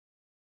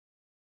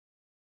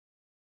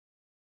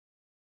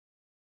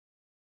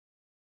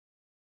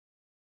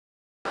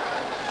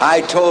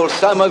I told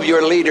some of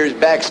your leaders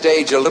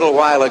backstage a little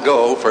while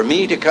ago, for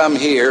me to come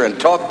here and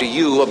talk to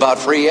you about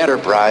free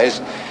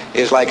enterprise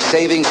is like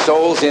saving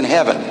souls in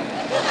heaven.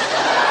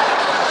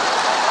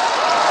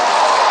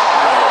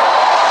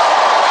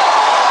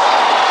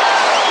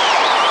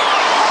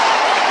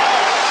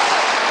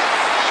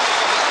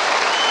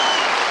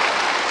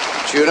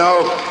 But you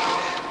know,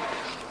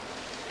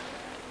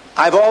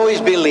 I've always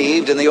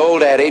believed in the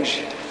old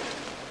adage,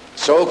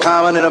 so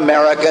common in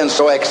America and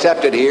so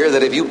accepted here,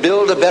 that if you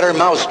build a better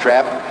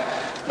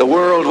mousetrap, the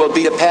world will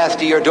beat a path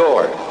to your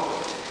door.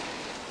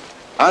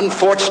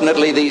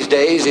 Unfortunately, these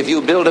days, if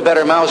you build a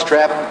better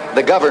mousetrap,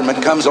 the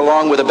government comes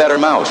along with a better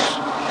mouse.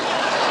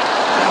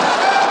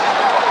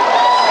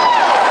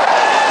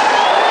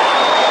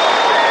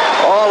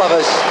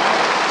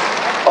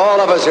 All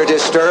of us are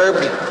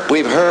disturbed.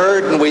 We've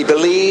heard and we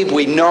believe,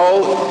 we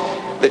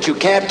know that you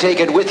can't take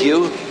it with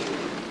you.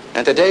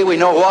 And today we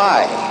know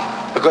why.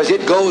 Because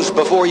it goes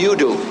before you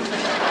do.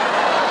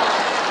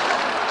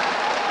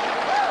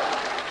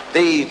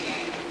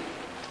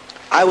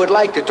 I would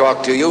like to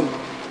talk to you,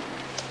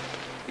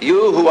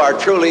 you who are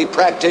truly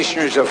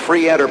practitioners of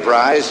free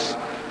enterprise,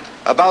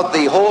 about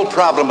the whole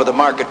problem of the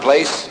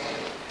marketplace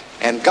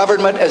and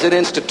government as an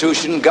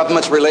institution,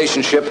 government's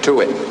relationship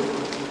to it.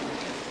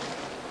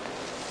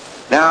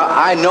 Now,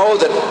 I know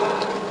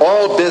that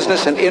all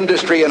business and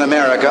industry in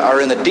America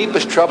are in the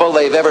deepest trouble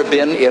they've ever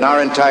been in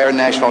our entire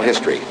national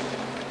history.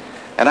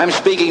 And I'm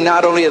speaking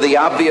not only of the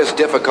obvious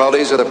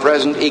difficulties of the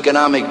present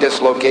economic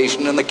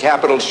dislocation and the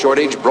capital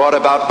shortage brought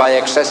about by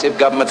excessive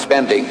government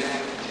spending,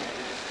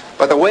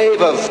 but the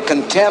wave of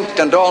contempt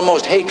and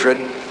almost hatred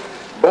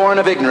born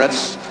of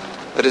ignorance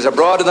that is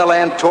abroad in the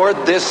land toward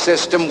this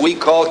system we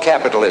call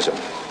capitalism.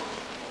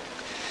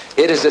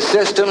 It is a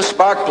system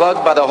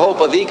spark-plugged by the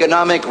hope of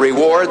economic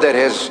reward that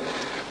has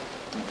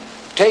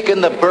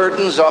taken the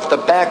burdens off the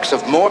backs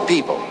of more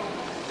people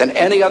than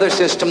any other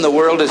system the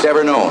world has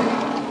ever known.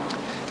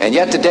 And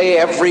yet today,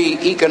 every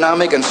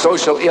economic and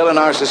social ill in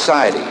our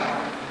society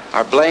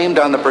are blamed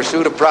on the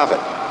pursuit of profit.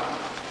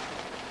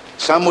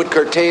 Some would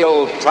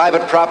curtail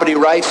private property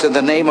rights in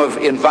the name of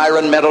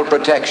environmental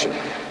protection.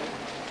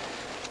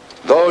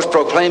 Those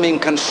proclaiming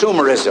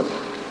consumerism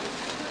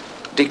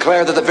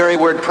declare that the very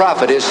word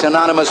profit is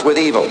synonymous with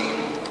evil.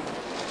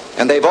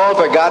 And they've all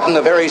forgotten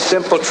the very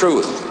simple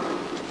truth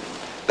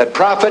that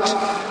profit,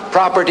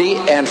 property,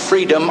 and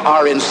freedom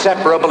are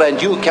inseparable,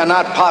 and you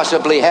cannot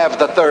possibly have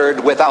the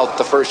third without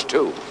the first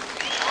two.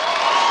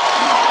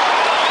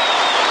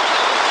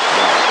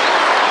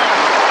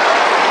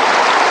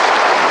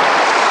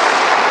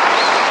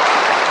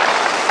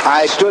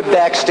 I stood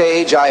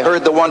backstage. I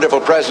heard the wonderful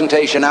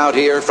presentation out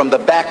here. From the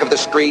back of the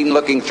screen,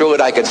 looking through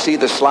it, I could see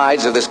the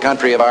slides of this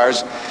country of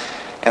ours.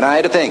 And I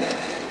had to think,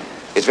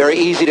 it's very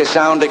easy to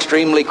sound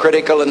extremely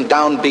critical and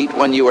downbeat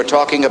when you are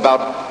talking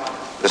about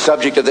the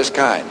subject of this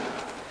kind.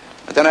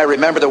 But then I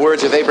remember the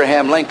words of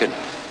Abraham Lincoln,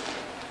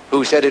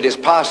 who said it is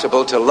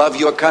possible to love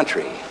your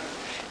country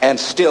and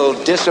still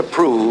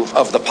disapprove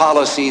of the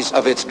policies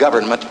of its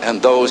government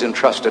and those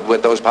entrusted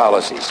with those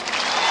policies.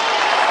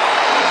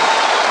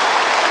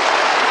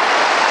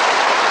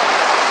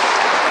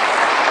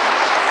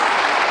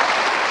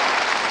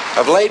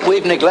 Of late,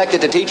 we've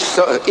neglected to teach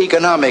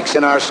economics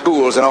in our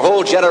schools, and a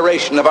whole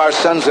generation of our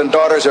sons and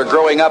daughters are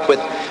growing up with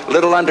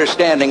little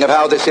understanding of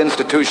how this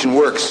institution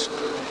works.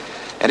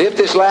 And if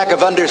this lack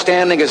of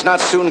understanding is not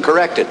soon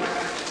corrected,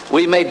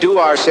 we may do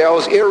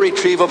ourselves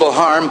irretrievable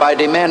harm by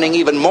demanding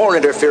even more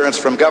interference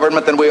from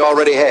government than we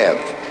already have.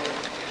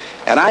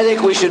 And I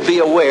think we should be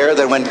aware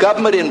that when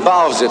government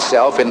involves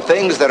itself in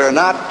things that are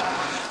not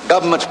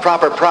government's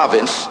proper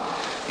province,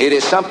 it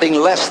is something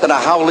less than a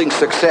howling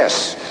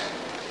success.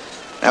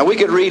 Now, we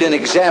could read an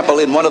example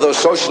in one of those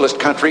socialist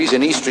countries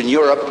in Eastern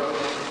Europe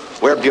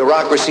where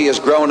bureaucracy has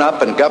grown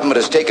up and government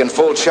has taken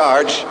full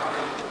charge.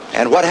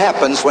 And what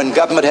happens when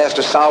government has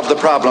to solve the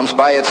problems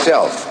by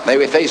itself? They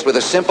were faced with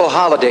a simple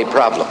holiday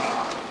problem.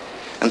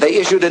 And they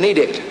issued an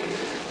edict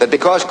that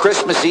because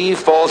Christmas Eve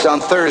falls on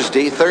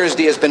Thursday,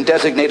 Thursday has been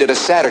designated a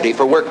Saturday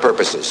for work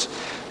purposes.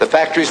 The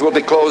factories will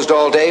be closed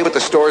all day with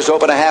the stores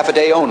open a half a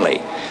day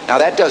only. Now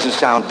that doesn't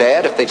sound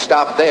bad if they'd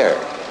stopped there.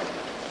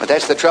 But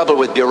that's the trouble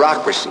with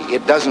bureaucracy.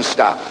 It doesn't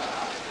stop.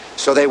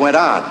 So they went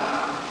on.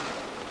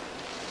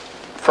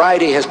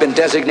 Friday has been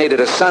designated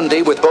a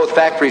Sunday with both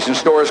factories and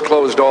stores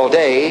closed all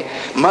day.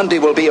 Monday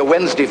will be a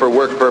Wednesday for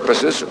work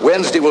purposes.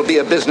 Wednesday will be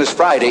a business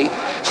Friday.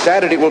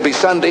 Saturday will be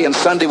Sunday, and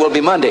Sunday will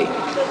be Monday.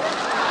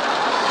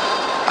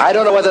 I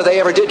don't know whether they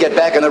ever did get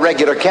back on the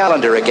regular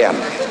calendar again.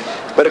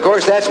 But of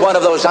course, that's one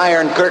of those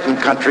Iron Curtain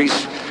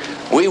countries.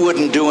 We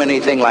wouldn't do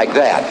anything like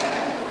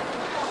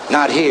that.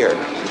 Not here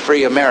in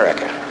free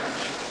America.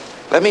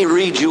 Let me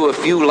read you a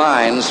few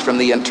lines from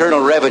the Internal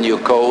Revenue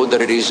Code that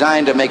are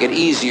designed to make it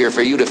easier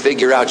for you to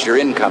figure out your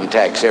income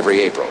tax every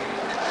April.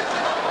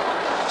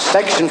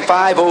 Section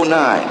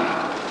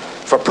 509.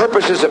 For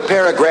purposes of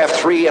paragraph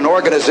 3, an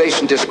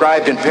organization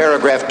described in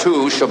paragraph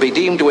 2 shall be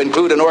deemed to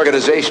include an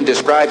organization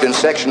described in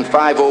section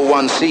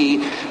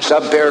 501C,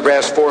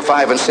 subparagraphs 4,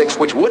 5, and 6,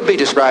 which would be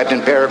described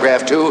in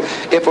paragraph 2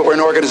 if it were an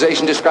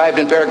organization described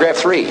in paragraph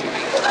 3.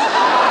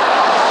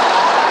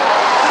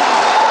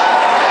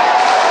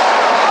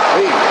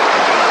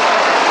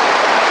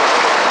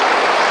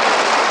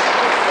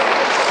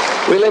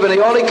 We live in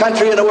the only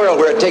country in the world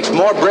where it takes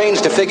more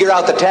brains to figure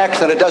out the tax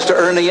than it does to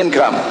earn the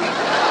income.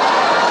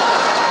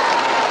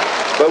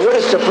 But would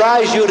it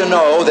surprise you to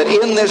know that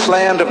in this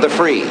land of the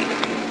free,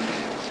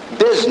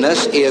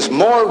 business is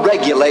more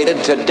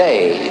regulated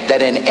today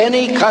than in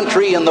any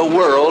country in the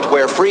world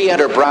where free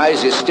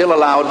enterprise is still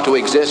allowed to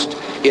exist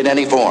in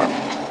any form.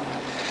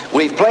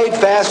 We've played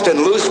fast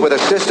and loose with a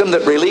system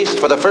that released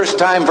for the first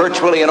time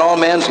virtually in all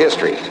man's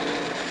history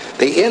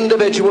the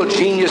individual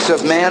genius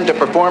of man to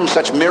perform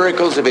such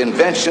miracles of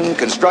invention,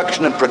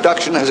 construction, and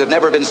production as have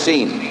never been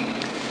seen.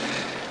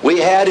 We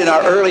had in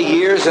our early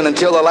years and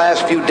until the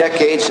last few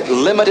decades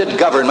limited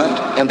government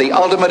and the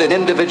ultimate in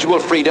individual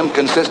freedom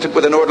consistent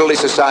with an orderly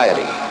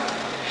society.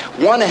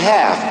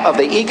 1/2 of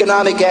the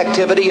economic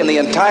activity in the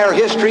entire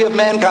history of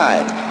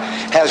mankind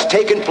has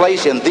taken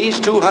place in these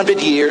 200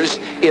 years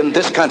in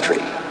this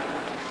country.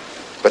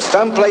 But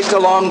someplace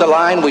along the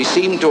line we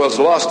seem to have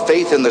lost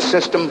faith in the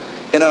system and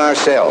in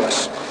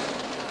ourselves.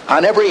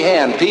 On every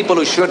hand, people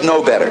who should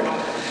know better,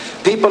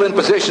 people in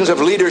positions of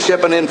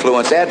leadership and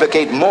influence,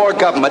 advocate more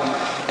government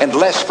and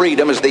less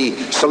freedom as the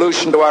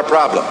solution to our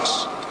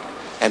problems.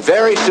 And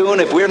very soon,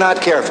 if we're not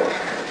careful,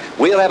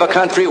 we'll have a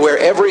country where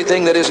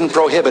everything that isn't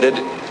prohibited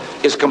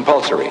is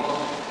compulsory.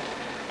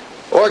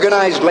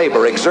 Organized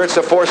labor exerts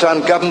a force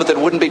on government that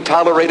wouldn't be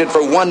tolerated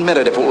for 1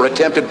 minute if it were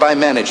attempted by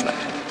management.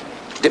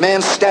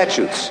 Demands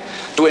statutes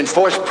to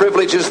enforce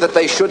privileges that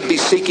they should be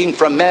seeking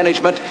from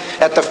management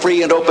at the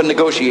free and open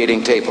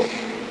negotiating table.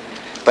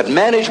 But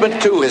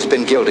management, too, has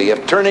been guilty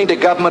of turning to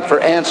government for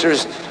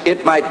answers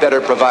it might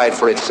better provide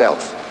for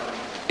itself.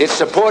 It's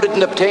supported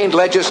and obtained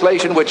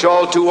legislation which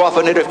all too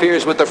often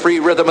interferes with the free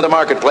rhythm of the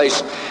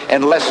marketplace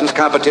and lessens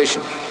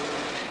competition.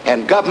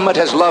 And government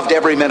has loved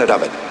every minute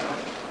of it.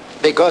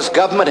 Because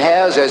government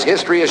has, as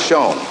history has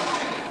shown,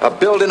 a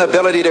built-in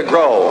ability to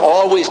grow,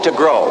 always to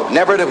grow,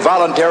 never to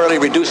voluntarily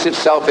reduce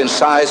itself in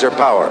size or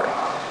power.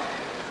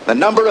 The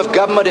number of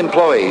government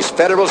employees,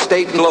 federal,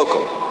 state, and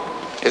local,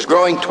 is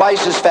growing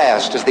twice as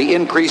fast as the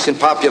increase in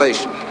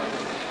population.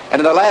 And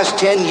in the last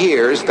 10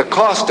 years, the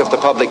cost of the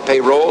public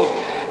payroll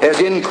has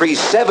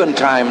increased 7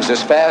 times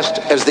as fast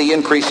as the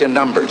increase in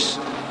numbers.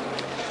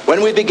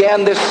 When we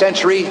began this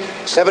century,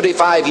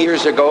 75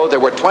 years ago, there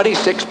were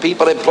 26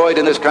 people employed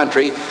in this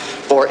country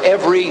for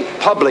every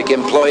public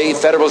employee,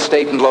 federal,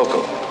 state, and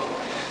local.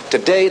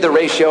 Today, the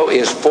ratio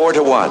is 4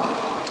 to 1,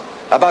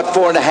 about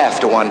 4.5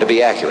 to 1 to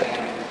be accurate.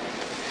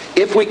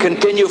 If we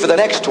continue for the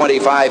next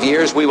 25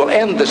 years, we will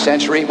end the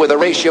century with a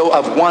ratio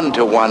of 1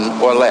 to 1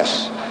 or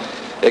less,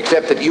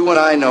 except that you and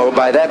I know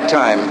by that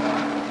time,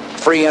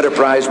 free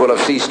enterprise will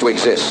have ceased to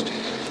exist.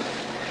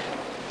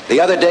 The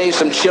other day,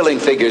 some chilling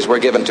figures were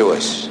given to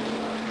us.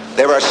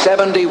 There are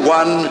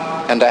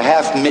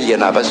 71.5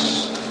 million of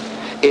us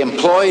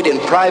employed in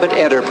private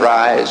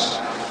enterprise,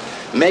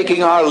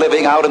 making our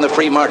living out in the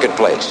free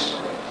marketplace.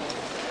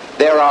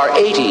 There are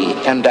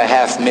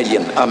 80.5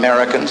 million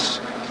Americans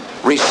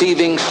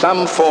receiving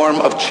some form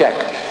of check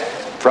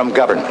from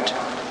government.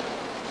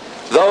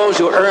 Those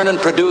who earn and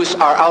produce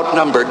are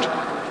outnumbered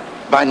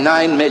by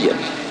 9 million.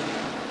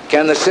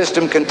 Can the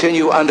system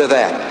continue under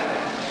that?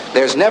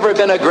 There's never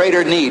been a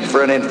greater need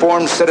for an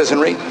informed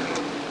citizenry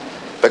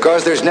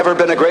because there's never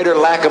been a greater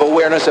lack of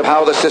awareness of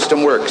how the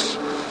system works.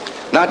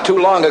 Not too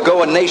long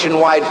ago, a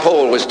nationwide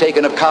poll was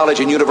taken of college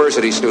and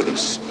university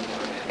students.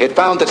 It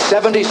found that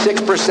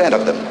 76%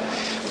 of them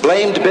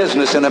blamed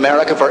business in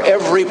America for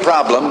every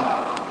problem,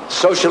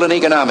 social and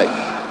economic.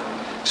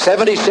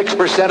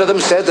 76% of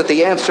them said that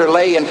the answer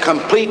lay in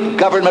complete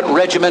government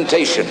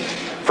regimentation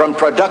from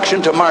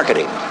production to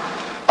marketing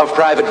of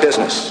private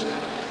business.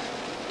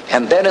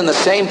 And then in the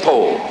same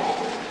poll,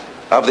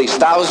 of these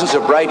thousands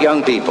of bright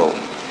young people,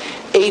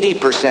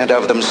 80%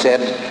 of them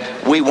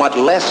said, we want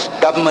less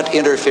government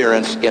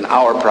interference in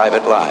our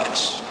private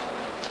lives.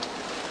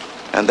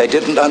 And they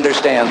didn't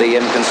understand the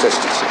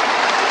inconsistency.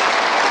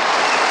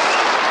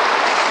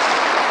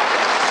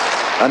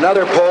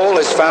 Another poll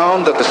has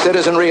found that the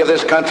citizenry of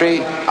this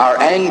country are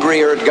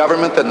angrier at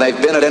government than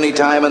they've been at any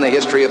time in the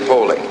history of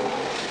polling.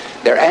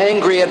 They're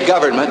angry at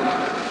government,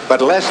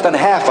 but less than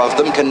half of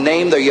them can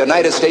name their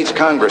United States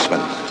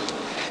congressman.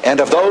 And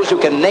of those who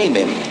can name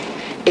him,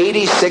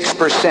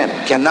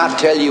 86% cannot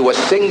tell you a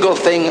single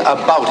thing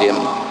about him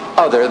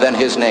other than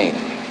his name.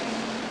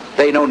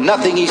 They know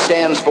nothing he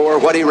stands for,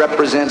 what he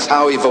represents,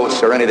 how he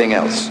votes, or anything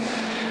else.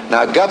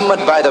 Now,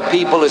 government by the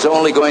people is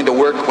only going to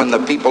work when the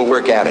people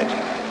work at it,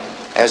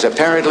 as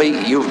apparently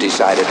you've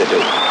decided to do.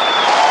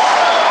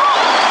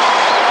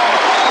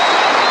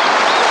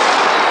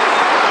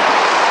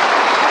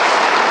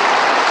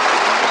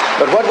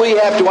 But what we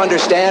have to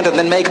understand and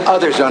then make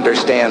others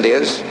understand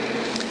is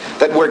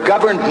that we're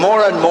governed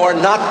more and more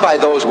not by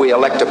those we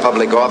elect to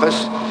public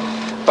office,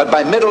 but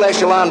by middle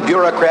echelon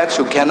bureaucrats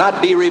who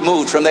cannot be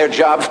removed from their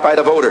jobs by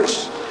the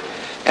voters.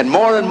 And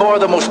more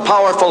the most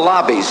powerful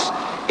lobbies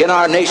in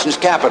our nation's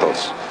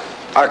capitals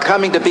are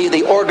coming to be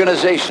the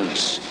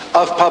organizations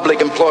of public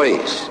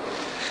employees.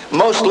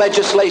 Most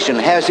legislation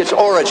has its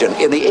origin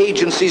in the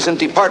agencies and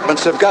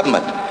departments of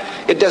government.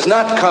 It does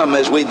not come,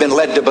 as we've been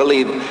led to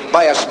believe,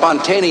 by a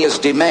spontaneous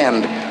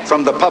demand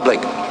from the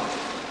public.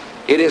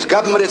 It is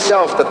government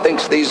itself that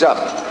thinks these up,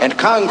 and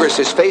Congress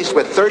is faced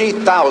with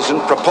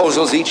 30,000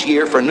 proposals each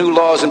year for new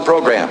laws and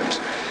programs.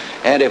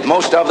 And if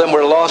most of them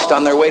were lost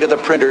on their way to the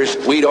printers,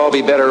 we'd all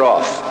be better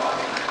off.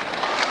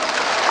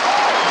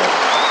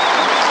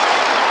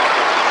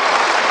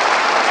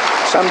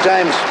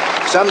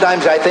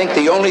 Sometimes I think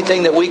the only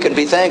thing that we can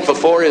be thankful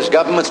for is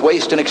government's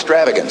waste and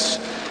extravagance.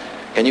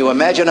 Can you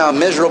imagine how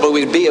miserable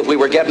we'd be if we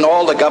were getting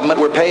all the government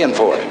we're paying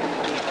for?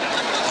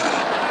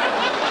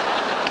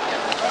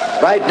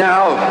 Right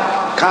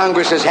now,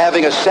 Congress is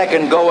having a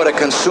second go at a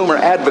consumer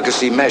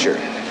advocacy measure,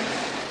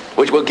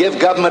 which will give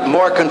government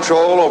more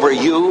control over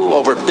you,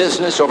 over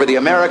business, over the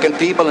American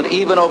people, and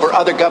even over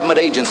other government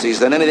agencies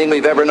than anything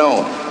we've ever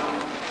known.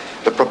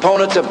 The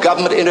proponents of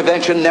government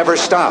intervention never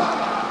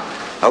stop.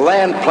 A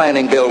land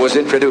planning bill was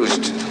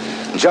introduced,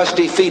 just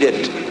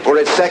defeated for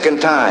its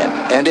second time,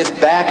 and it's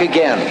back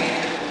again,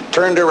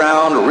 turned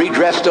around,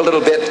 redressed a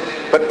little bit,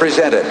 but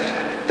presented.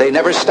 They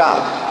never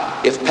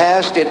stop. If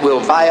passed, it will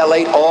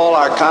violate all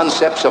our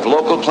concepts of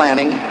local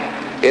planning.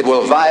 It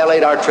will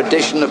violate our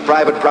tradition of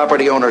private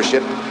property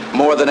ownership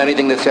more than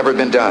anything that's ever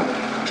been done.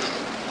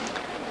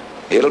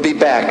 It'll be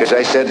back, as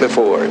I said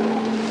before.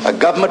 A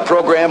government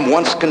program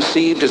once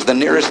conceived as the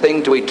nearest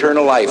thing to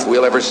eternal life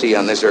we'll ever see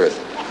on this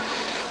earth.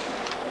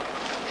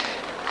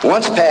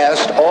 Once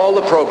passed, all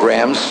the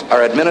programs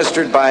are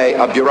administered by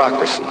a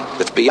bureaucracy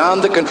that's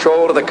beyond the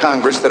control of the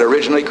Congress that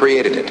originally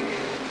created it.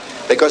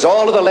 Because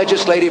all of the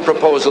legislative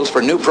proposals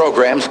for new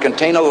programs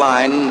contain a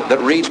line that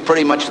reads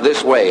pretty much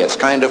this way. It's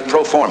kind of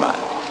pro forma.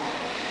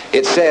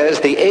 It says,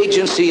 the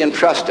agency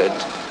entrusted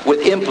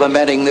with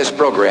implementing this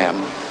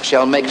program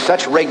shall make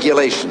such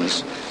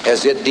regulations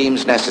as it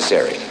deems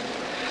necessary.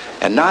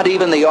 And not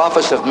even the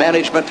Office of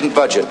Management and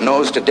Budget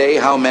knows today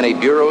how many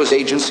bureaus,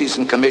 agencies,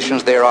 and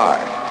commissions there are.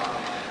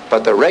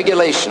 But the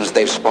regulations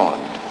they've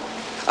spawned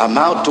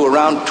amount to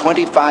around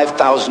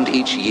 25,000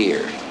 each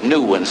year,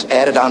 new ones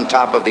added on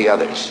top of the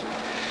others.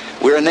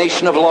 We're a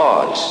nation of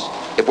laws.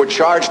 If we're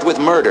charged with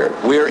murder,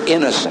 we're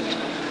innocent,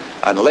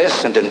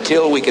 unless and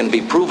until we can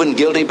be proven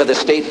guilty by the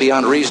state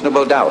beyond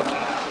reasonable doubt.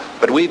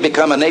 But we've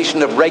become a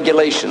nation of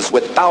regulations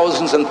with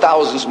thousands and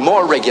thousands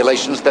more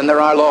regulations than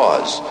there are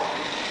laws.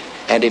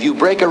 And if you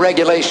break a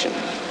regulation,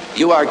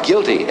 you are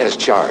guilty as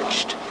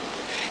charged.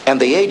 And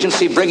the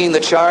agency bringing the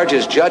charge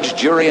is judge,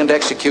 jury, and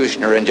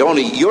executioner, and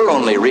your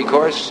only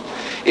recourse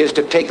is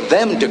to take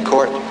them to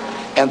court,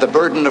 and the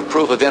burden of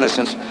proof of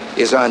innocence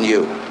is on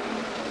you.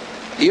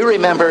 You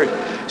remember,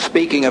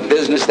 speaking of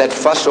business, that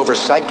fuss over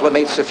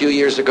cyclamates a few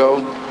years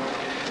ago?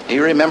 Do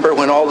you remember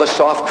when all the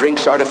soft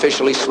drinks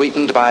artificially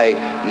sweetened by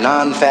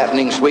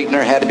non-fattening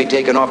sweetener had to be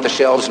taken off the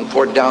shelves and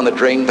poured down the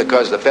drain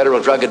because the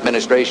Federal Drug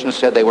Administration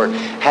said they were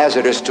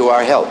hazardous to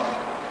our health?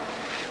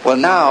 Well,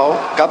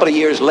 now, a couple of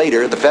years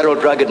later, the Federal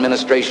Drug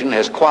Administration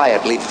has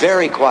quietly,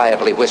 very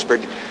quietly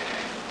whispered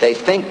they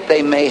think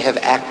they may have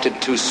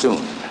acted too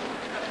soon,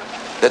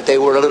 that they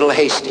were a little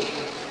hasty.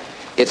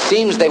 It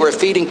seems they were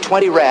feeding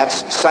 20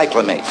 rats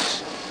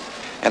cyclamates,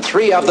 and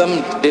 3 of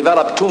them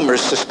developed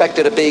tumors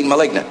suspected of being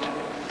malignant.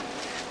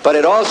 But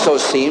it also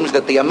seems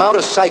that the amount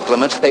of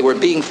cyclamates they were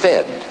being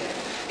fed,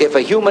 if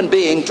a human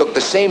being took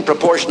the same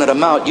proportionate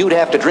amount, you'd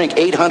have to drink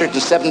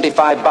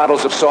 875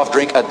 bottles of soft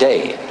drink a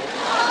day.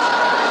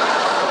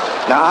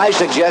 Now, I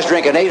suggest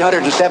drinking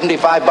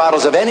 875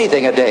 bottles of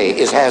anything a day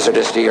is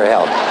hazardous to your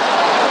health.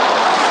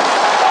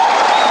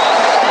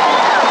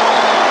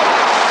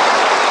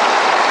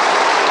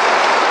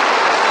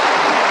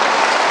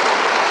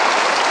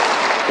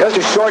 Just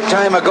a short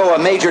time ago, a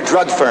major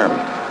drug firm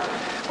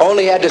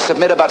only had to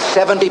submit about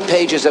 70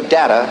 pages of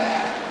data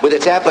with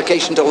its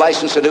application to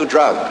license a new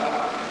drug.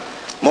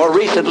 More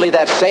recently,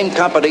 that same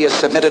company has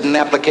submitted an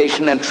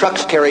application, and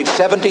trucks carried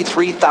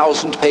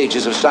 73,000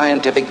 pages of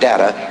scientific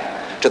data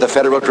to the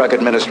Federal Drug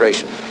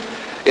Administration.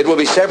 It will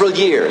be several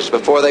years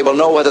before they will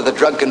know whether the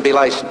drug can be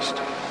licensed.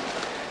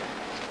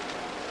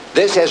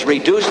 This has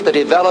reduced the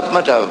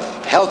development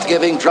of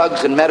health-giving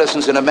drugs and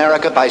medicines in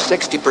America by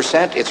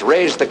 60%. It's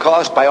raised the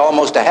cost by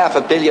almost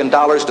 $500 million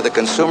to the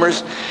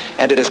consumers,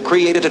 and it has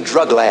created a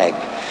drug lag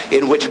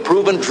in which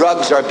proven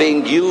drugs are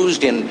being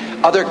used in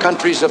other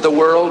countries of the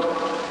world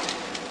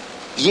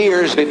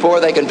years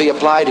before they can be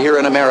applied here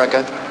in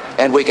America,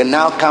 and we can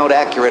now count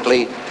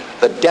accurately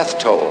the death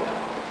toll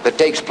that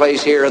takes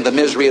place here and the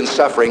misery and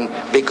suffering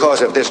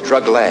because of this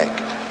drug lag.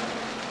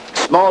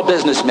 Small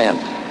businessmen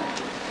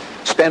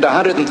spend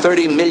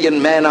 130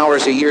 million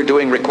man-hours a year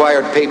doing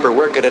required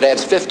paperwork, and it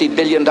adds $50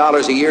 billion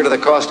a year to the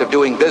cost of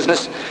doing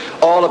business,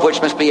 all of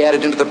which must be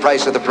added into the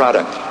price of the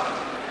product.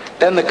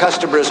 Then the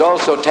customer is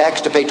also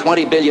taxed to pay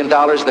 $20 billion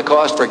the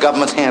cost for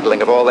government's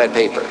handling of all that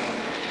paper.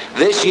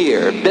 This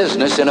year,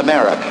 business in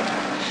America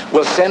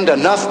will send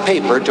enough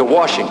paper to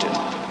Washington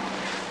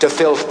to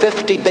fill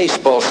 50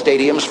 baseball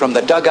stadiums from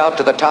the dugout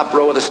to the top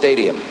row of the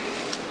stadium.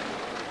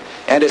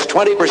 And it's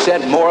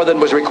 20% more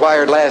than was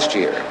required last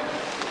year.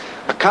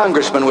 A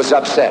congressman was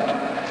upset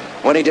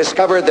when he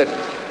discovered that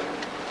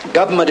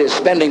government is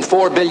spending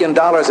 $4 billion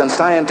on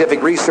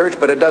scientific research,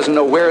 but it doesn't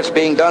know where it's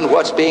being done,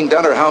 what's being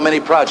done, or how many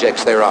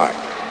projects there are.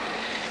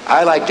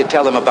 I like to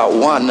tell him about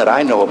one that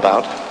I know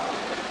about.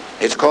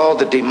 It's called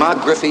the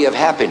demography of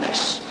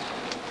happiness.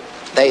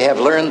 They have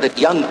learned that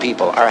young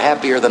people are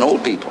happier than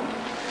old people.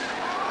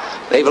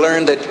 They've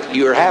learned that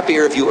you're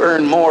happier if you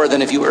earn more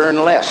than if you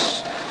earn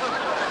less.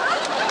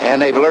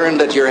 And they've learned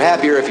that you're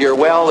happier if you're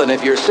well than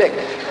if you're sick.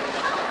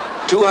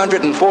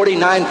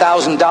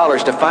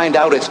 $249,000 to find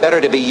out it's better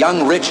to be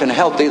young, rich, and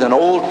healthy than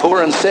old,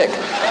 poor, and sick.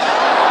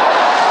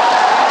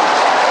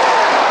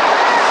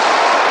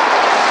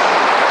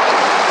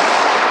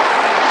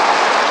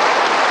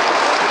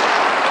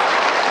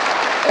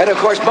 And of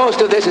course,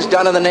 most of this is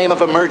done in the name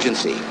of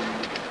emergency.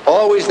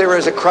 Always there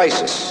is a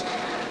crisis.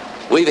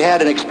 We've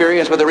had an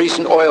experience with the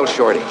recent oil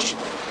shortage.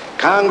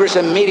 Congress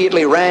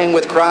immediately rang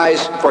with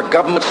cries for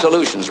government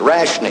solutions,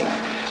 rationing,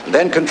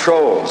 then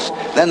controls.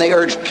 Then they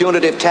urged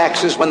punitive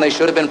taxes when they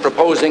should have been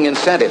proposing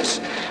incentives,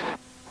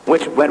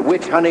 which went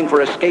witch hunting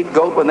for a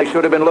scapegoat when they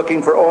should have been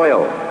looking for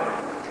oil.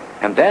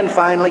 And then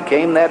finally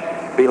came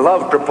that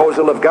beloved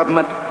proposal of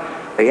government,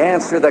 the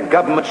answer that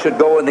government should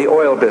go in the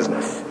oil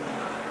business.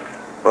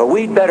 Well,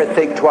 we'd better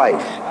think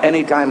twice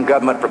anytime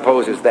government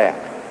proposes that.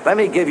 Let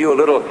me give you a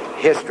little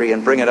history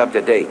and bring it up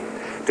to date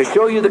to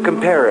show you the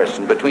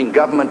comparison between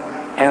government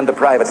and the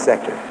private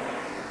sector.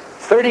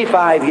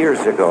 35 years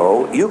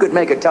ago, you could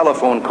make a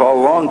telephone call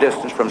long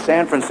distance from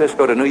San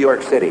Francisco to New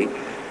York City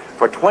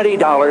for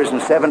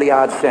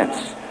 $20.70-odd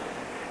cents.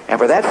 And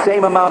for that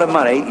same amount of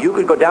money, you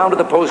could go down to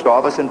the post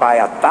office and buy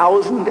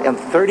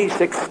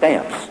 1,036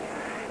 stamps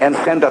and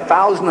send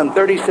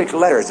 1,036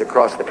 letters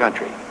across the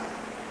country.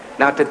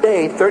 Now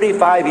today,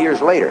 35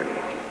 years later,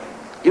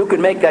 you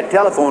can make that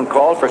telephone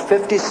call for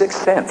 56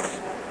 cents.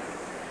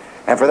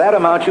 And for that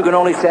amount, you can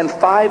only send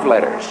 5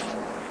 letters.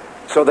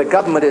 So the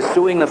government is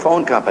suing the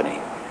phone company.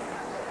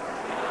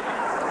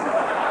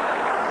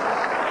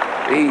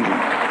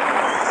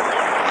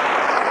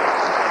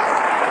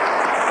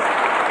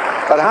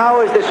 But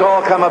how has this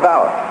all come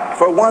about?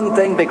 For one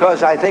thing,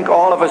 because I think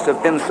all of us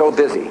have been so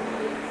busy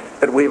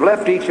that we've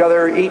left each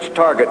other each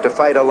target to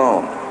fight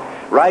alone.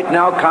 Right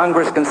now,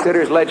 Congress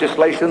considers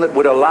legislation that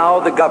would allow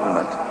the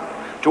government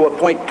to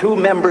appoint 2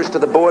 members to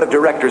the board of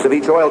directors of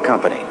each oil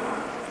company.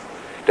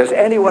 Does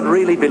anyone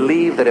really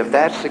believe that if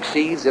that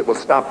succeeds, it will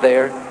stop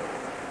there?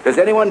 Does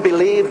anyone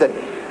believe that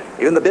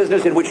even the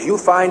business in which you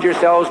find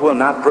yourselves will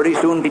not pretty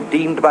soon be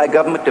deemed by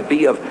government to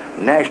be of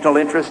national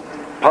interest,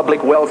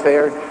 public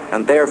welfare,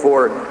 and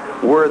therefore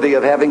worthy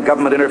of having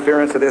government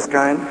interference of this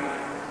kind?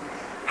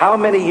 How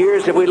many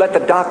years have we let the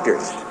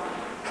doctors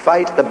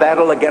fight the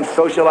battle against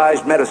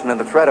socialized medicine and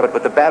the threat of it?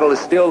 But the battle is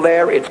still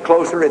there, it's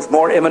closer, it's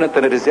more imminent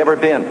than it has ever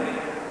been.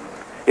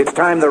 It's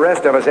time the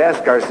rest of us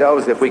ask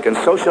ourselves if we can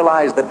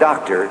socialize the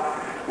doctor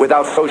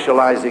without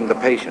socializing the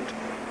patient.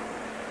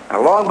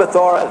 Now, long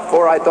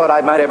before I thought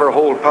I might ever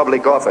hold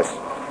public office,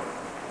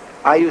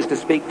 I used to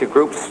speak to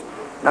groups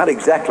not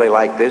exactly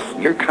like this.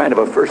 You're kind of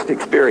a first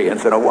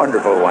experience and a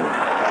wonderful one.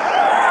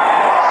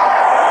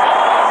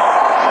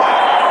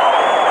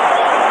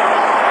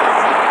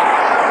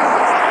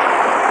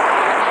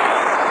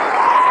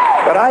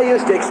 But I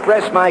used to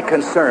express my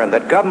concern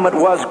that government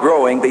was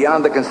growing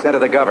beyond the consent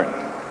of the governed.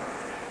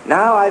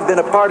 Now I've been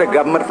a part of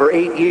government for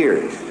 8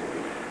 years,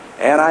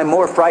 and I'm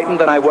more frightened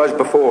than I was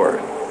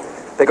before,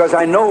 because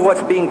I know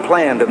what's being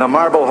planned in the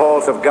marble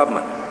halls of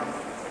government.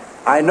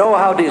 I know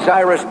how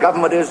desirous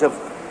government is of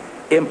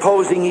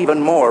imposing even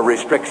more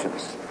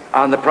restrictions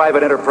on the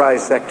private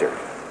enterprise sector.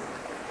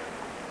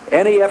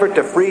 Any effort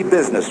to free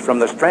business from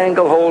the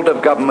stranglehold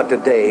of government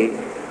today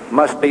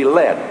must be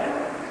led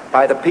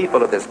by the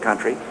people of this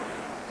country,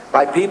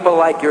 by people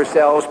like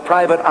yourselves,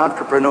 private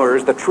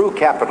entrepreneurs, the true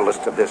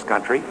capitalists of this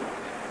country,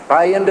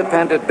 by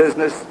independent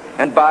business,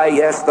 and by,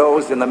 yes,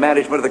 those in the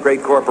management of the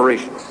great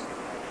corporations.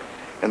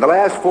 In the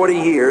last 40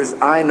 years,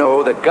 I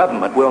know that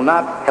government will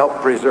not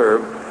help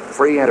preserve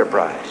free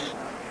enterprise.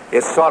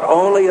 It's sought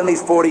only in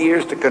these 40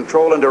 years to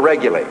control and to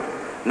regulate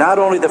not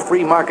only the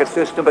free market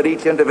system, but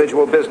each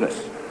individual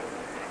business.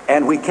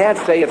 And we can't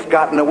say it's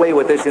gotten away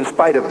with this in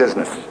spite of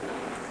business,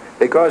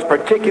 because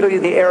particularly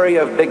in the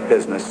area of big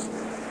business,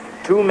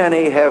 too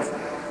many have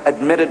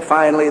admitted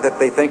finally that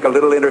they think a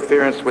little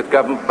interference with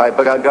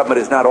government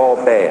is not all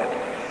bad.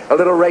 A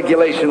little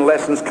regulation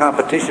lessens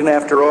competition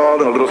after all,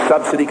 and a little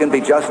subsidy can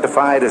be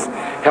justified as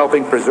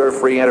helping preserve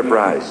free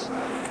enterprise.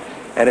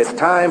 And it's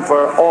time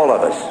for all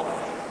of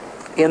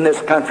us in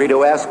this country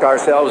to ask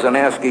ourselves and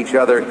ask each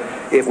other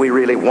if we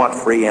really want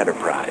free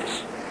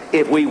enterprise,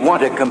 if we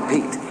want to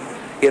compete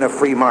in a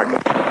free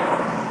market.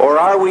 Or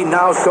are we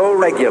now so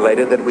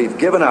regulated that we've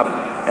given up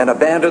and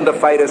abandoned the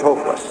fight as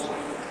hopeless?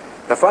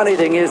 The funny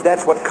thing is,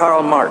 that's what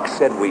Karl Marx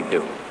said we'd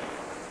do.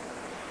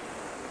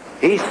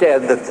 He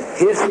said that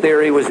his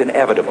theory was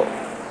inevitable,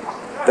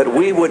 that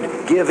we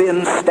would give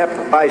in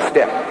step by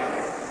step.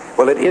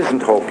 Well, it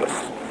isn't hopeless.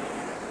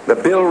 The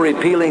bill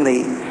repealing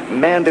the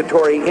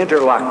mandatory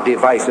interlock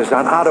devices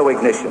on auto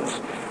ignitions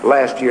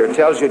last year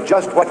tells you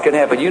just what can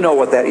happen. You know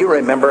what that, you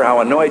remember how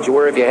annoyed you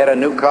were if you had a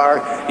new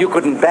car. You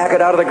couldn't back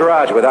it out of the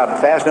garage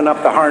without fastening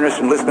up the harness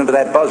and listening to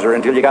that buzzer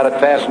until you got it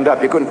fastened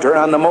up. You couldn't turn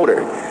on the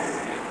motor.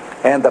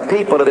 And the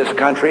people of this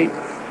country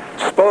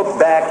spoke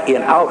back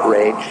in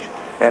outrage,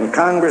 and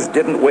Congress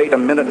didn't wait a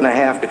minute and a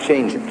half to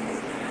change it.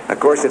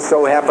 Of course, it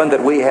so happened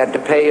that we had to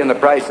pay in the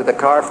price of the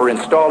car for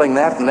installing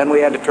that, and then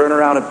we had to turn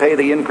around and pay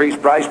the increased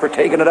price for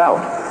taking it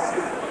out.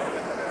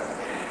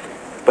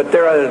 But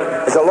there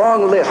is a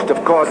long list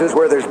of causes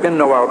where there's been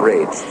no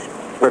outrage,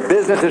 where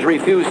businesses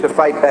refuse to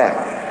fight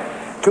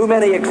back. Too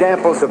many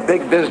examples of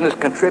big business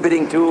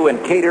contributing to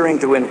and catering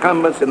to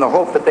incumbents in the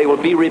hope that they will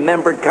be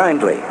remembered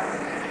kindly.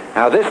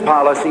 Now, this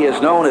policy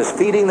is known as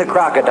feeding the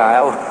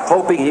crocodile,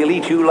 hoping he'll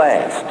eat you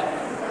last.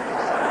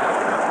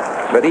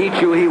 But eat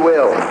you he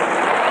will.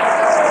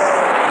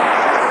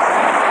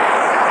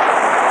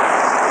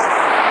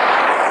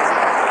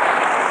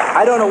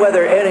 I don't know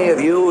whether any of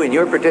you in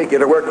your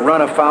particular work run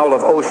afoul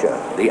of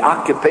OSHA, the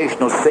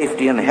Occupational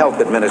Safety and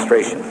Health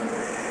Administration.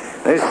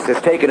 This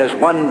has taken us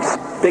one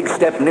big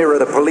step nearer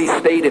the police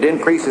state. It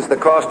increases the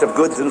cost of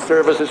goods and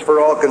services for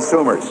all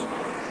consumers.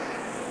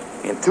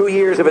 In 2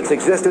 years of its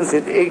existence,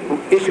 it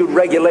issued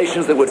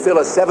regulations that would fill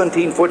a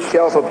 17-foot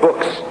shelf of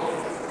books.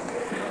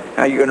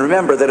 Now, you can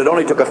remember that it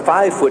only took a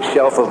 5-foot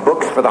shelf of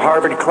books for the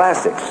Harvard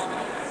Classics,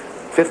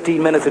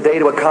 15 minutes a day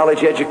to a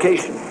college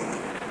education.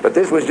 But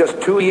this was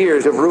just 2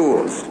 years of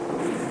rules.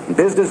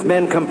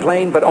 Businessmen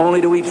complained, but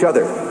only to each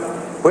other.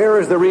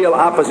 Where is the real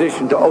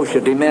opposition to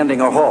OSHA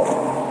demanding a halt?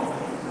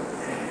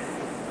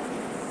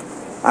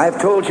 I've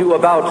told you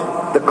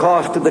about the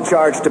cost of the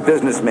charge to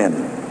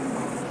businessmen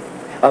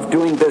of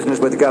doing business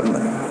with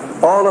government,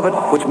 all of it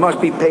which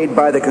must be paid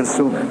by the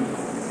consumer.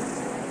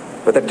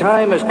 But the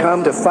time has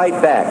come to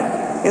fight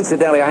back.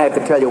 Incidentally, I have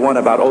to tell you one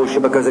about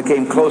OSHA because it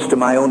came close to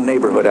my own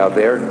neighborhood out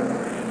there.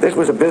 This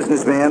was a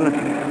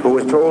businessman who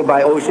was told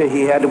by OSHA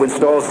he had to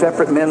install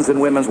separate men's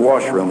and women's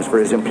washrooms for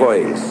his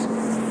employees.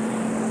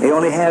 He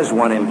only has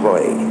one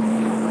employee.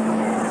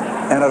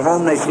 And at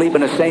home they sleep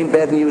in the same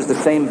bed and use the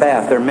same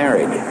bath. They're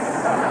married.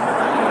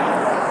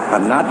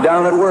 I'm not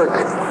down at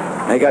work.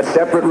 They got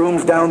separate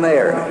rooms down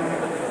there.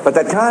 But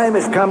the time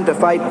has come to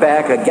fight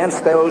back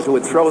against those who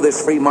would throw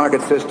this free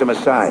market system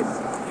aside.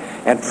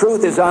 And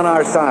truth is on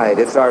our side.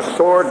 It's our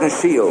sword and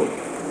shield.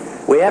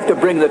 We have to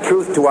bring the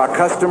truth to our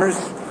customers,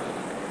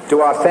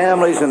 to our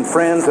families and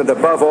friends, and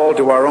above all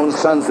to our own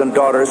sons and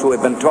daughters who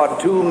have been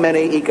taught too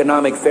many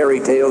economic fairy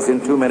tales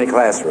in too many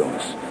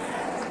classrooms.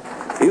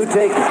 You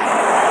take...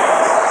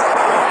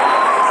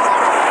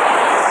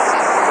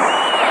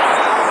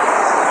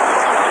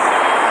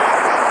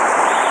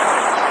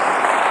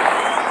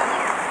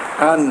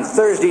 On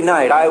Thursday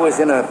night, I was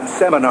in a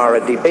seminar, a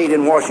debate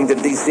in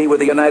Washington, D.C.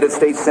 with a United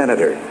States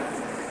Senator.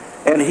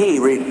 And he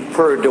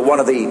referred to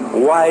one of the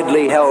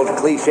widely held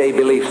cliché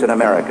beliefs in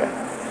America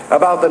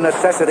about the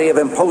necessity of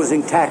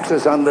imposing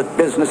taxes on the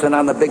business and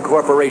on the big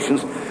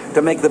corporations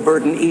to make the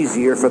burden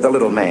easier for the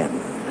little man.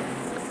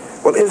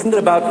 Well, isn't it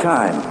about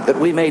time that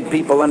we made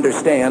people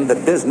understand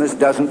that business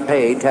doesn't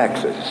pay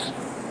taxes?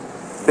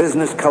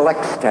 Business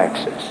collects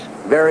taxes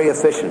very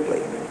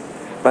efficiently,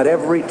 but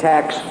every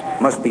tax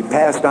must be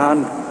passed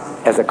on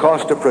as a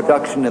cost of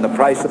production in the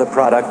price of the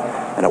product,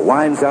 and it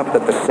winds up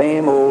that the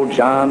same old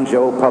John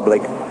Joe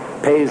public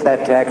pays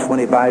that tax when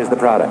he buys the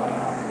product.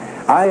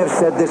 I have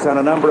said this on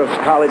a number of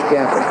college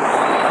campuses.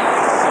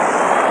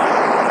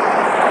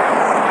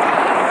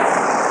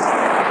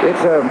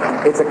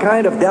 It's a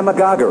kind of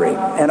demagoguery,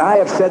 and I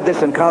have said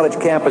this in college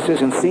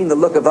campuses and seen the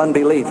look of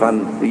unbelief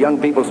on the young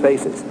people's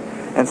faces.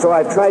 And so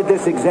I've tried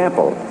this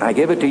example. I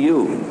give it to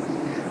you.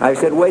 I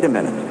said, wait a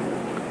minute.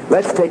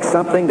 Let's take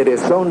something that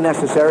is so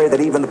necessary that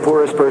even the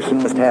poorest person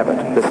must have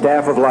it. The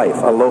staff of life,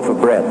 a loaf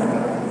of bread.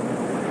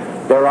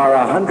 There are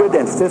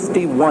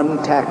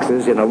 151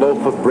 taxes in a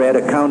loaf of bread,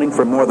 accounting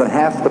for more than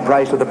half the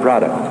price of the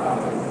product.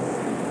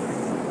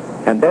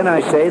 And then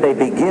I say they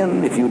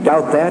begin, if you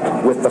doubt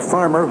that, with the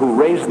farmer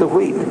who raised the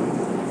wheat.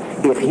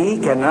 If he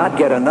cannot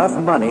get enough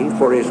money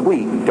for his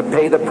wheat to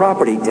pay the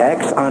property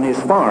tax on his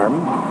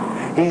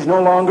farm, he's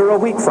no longer a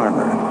wheat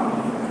farmer.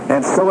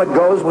 And so it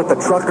goes with the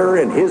trucker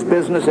and his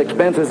business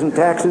expenses and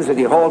taxes as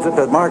he hauls it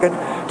to the market,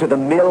 to the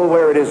mill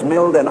where it is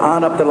milled, and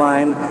on up the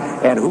line.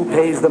 And who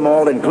pays them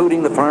all,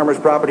 including the farmer's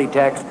property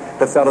tax?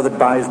 The fellow that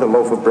buys the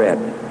loaf of bread.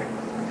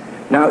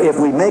 Now, if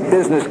we make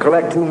business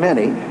collect too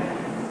many,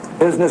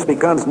 business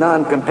becomes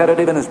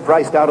non-competitive and is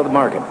priced out of the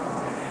market.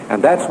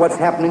 And that's what's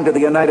happening to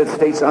the United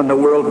States on the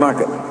world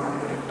market.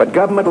 But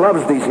government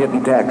loves these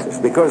hidden taxes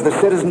because the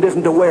citizen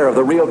isn't aware of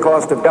the real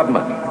cost of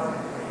government.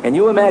 And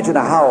you imagine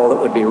a howl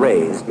that would be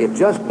raised if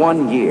just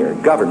 1 year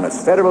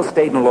governments, federal,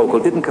 state, and local,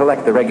 didn't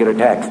collect the regular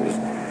taxes.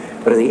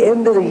 But at the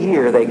end of the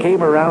year, they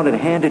came around and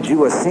handed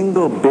you a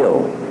single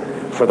bill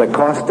for the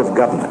cost of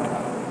government.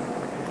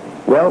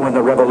 Well, when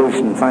the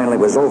revolution finally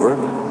was over,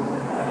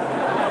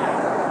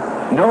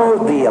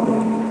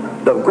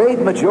 the great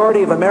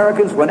majority of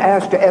Americans, when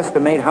asked to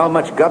estimate how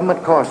much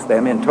government costs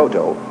them in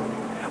toto,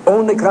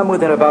 only come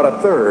within about a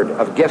third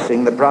of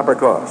guessing the proper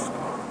cost.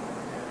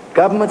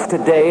 Governments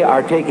today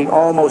are taking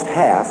almost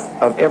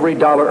half of every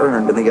dollar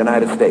earned in the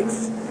United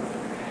States.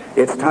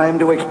 It's time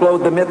to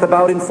explode the myth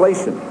about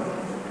inflation.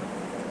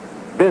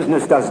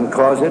 Business doesn't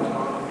cause it.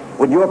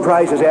 When your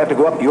prices have to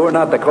go up, you're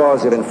not the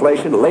cause of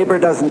inflation. Labor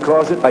doesn't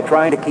cause it by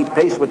trying to keep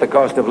pace with the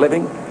cost of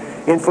living.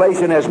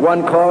 Inflation has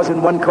one cause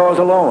and one cause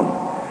alone.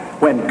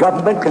 When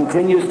government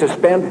continues to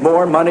spend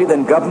more money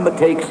than government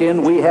takes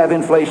in, we have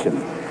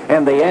inflation.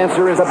 And the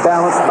answer is a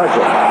balanced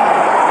budget.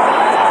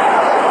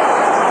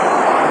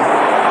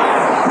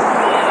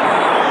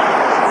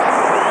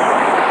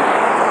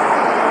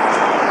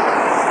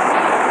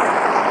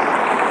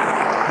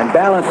 And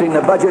balancing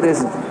the budget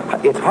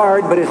it's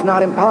hard, but it's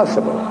not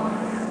impossible.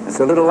 It's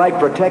a little like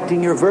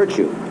protecting your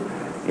virtue.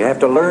 You have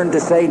to learn to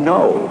say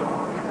no.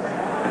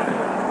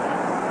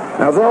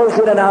 Now, those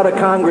in and out of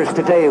Congress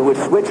today who would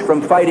switch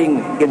from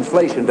fighting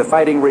inflation to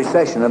fighting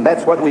recession, and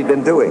that's what we've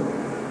been doing,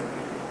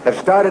 have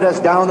started us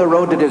down the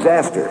road to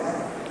disaster.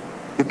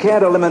 You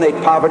can't eliminate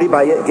poverty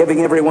by giving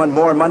everyone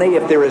more money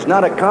if there is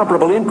not a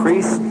comparable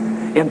increase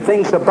in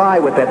things to buy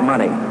with that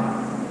money.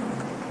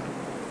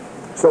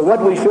 So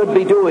what we should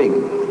be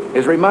doing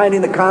is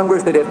reminding the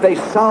Congress that if they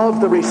solve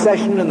the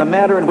recession in the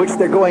manner in which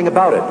they're going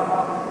about it,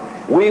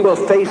 we will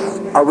face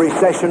a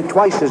recession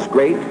twice as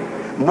great,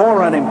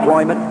 more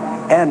unemployment,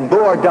 and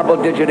more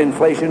double-digit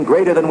inflation,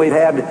 greater than we've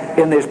had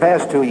in these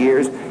past 2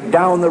 years,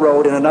 down the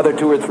road in another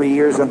 2 or 3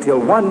 years, until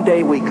one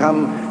day we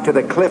come to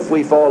the cliff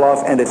we fall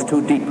off and it's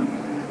too deep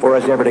for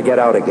us ever to get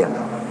out again.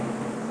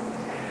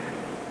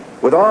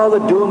 With all the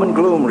doom and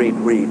gloom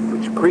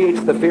which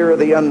creates the fear of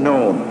the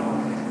unknown,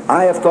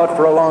 I have thought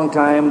for a long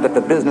time that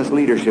the business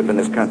leadership in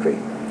this country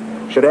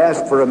should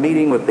ask for a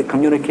meeting with the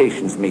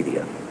communications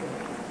media.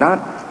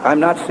 I'm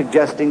not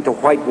suggesting to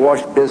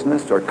whitewash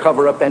business or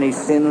cover up any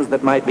sins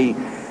that might be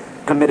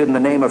committed in the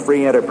name of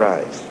free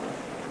enterprise,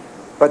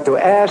 but to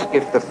ask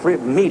if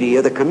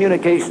the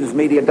communications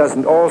media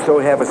doesn't also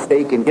have a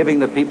stake in giving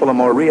the people a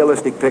more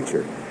realistic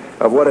picture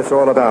of what it's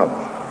all about.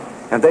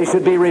 And they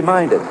should be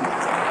reminded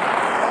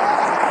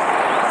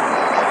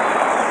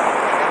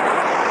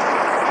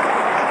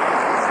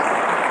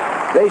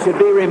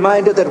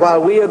that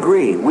while we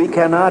agree we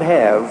cannot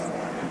have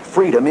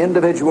freedom,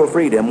 individual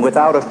freedom,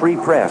 without a free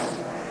press,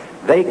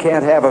 they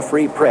can't have a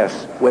free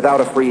press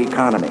without a free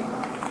economy.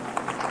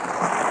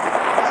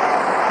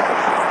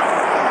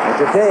 And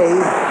today,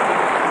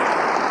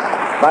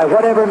 by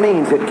whatever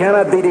means, it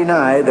cannot be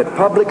denied that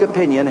public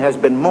opinion has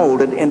been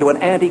molded into an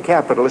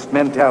anti-capitalist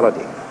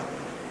mentality.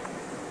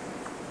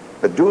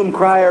 The doom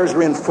criers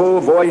are in full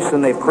voice,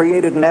 and they've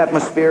created an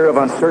atmosphere of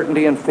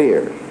uncertainty and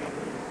fear.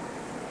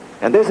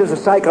 And this is a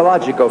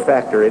psychological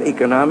factor in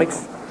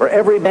economics. For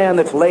every man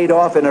that's laid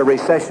off in a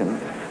recession,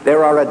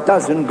 there are a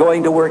dozen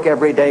going to work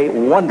every day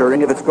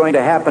wondering if it's going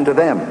to happen to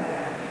them.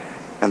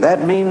 And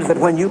that means that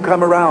when you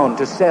come around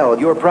to sell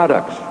your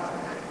products,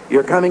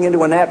 you're coming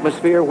into an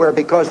atmosphere where,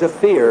 because of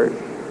fear,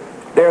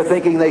 they're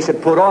thinking they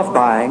should put off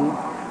buying,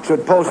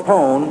 should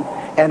postpone,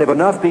 and if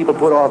enough people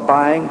put off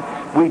buying,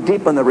 we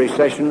deepen the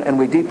recession and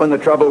we deepen the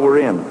trouble we're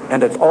in.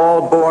 And it's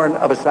all born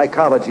of a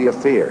psychology of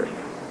fear.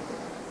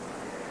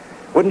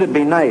 Wouldn't it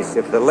be nice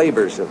if the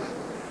leaders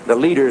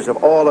of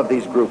all of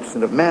these groups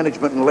and of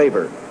management and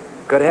labor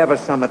could have a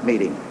summit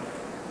meeting,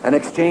 an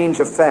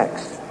exchange of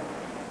facts?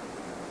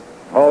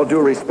 All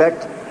due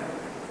respect,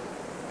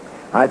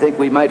 I think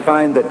we might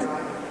find that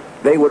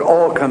they would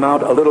all come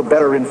out a little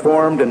better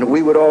informed and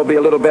we would all be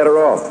a little better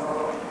off.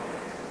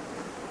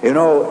 You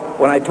know,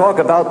 when I talk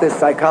about this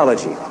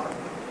psychology,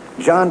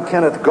 John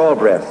Kenneth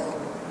Galbraith,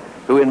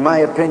 who in my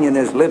opinion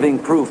is living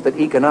proof that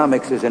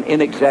economics is an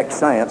inexact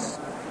science,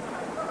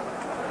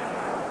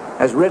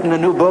 has written a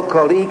new book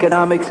called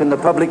Economics and the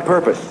Public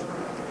Purpose.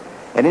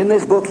 And in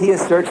this book he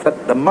asserts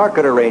that the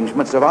market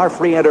arrangements of our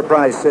free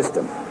enterprise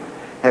system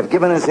have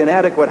given us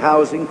inadequate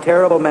housing,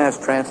 terrible mass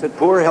transit,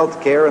 poor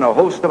health care, and a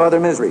host of other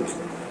miseries.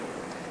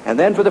 And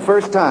then for the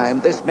first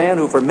time, this man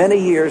who for many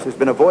years has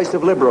been a voice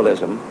of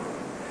liberalism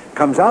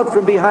comes out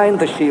from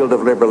behind the shield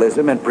of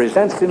liberalism and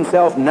presents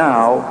himself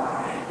now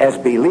as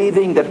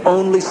believing that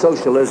only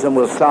socialism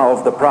will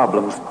solve the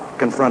problems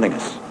confronting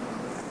us.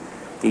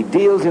 He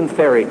deals in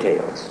fairy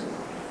tales.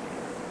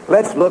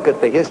 Let's look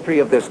at the history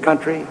of this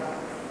country.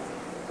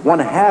 One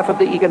half of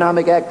the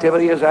economic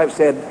activity, as I've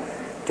said,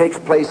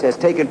 has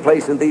taken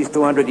place in these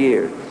 200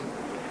 years.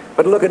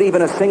 But look at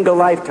even a single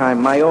lifetime,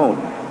 my own.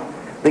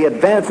 The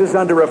advances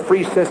under a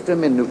free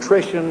system in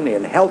nutrition,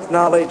 in health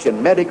knowledge,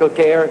 in medical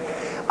care.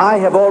 I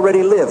have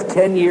already lived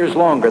 10 years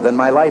longer than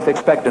my life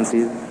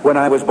expectancy when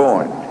I was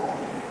born.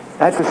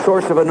 That's a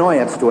source of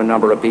annoyance to a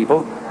number of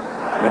people.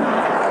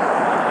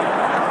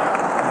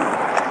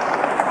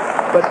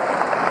 But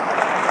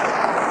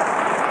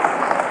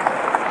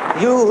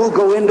you who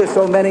go into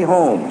so many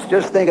homes,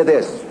 just think of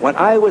this. When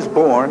I was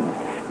born,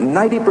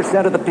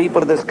 90% of the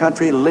people in this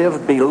country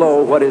live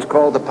below what is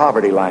called the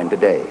poverty line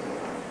today.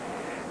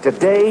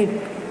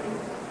 Today,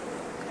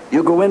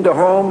 you go into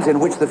homes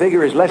in which the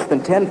figure is less than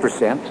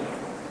 10%,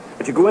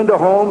 but you go into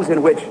homes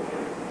in which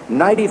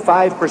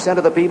 95%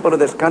 of the people of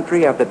this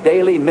country have the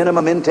daily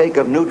minimum intake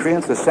of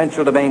nutrients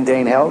essential to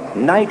maintain health.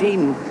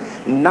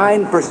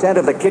 99%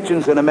 of the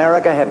kitchens in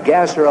America have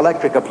gas or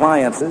electric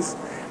appliances.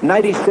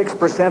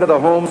 96% of the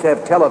homes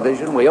have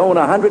television. We own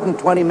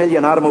 120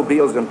 million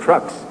automobiles and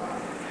trucks.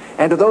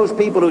 And to those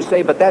people who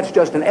say, but that's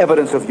just an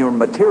evidence of your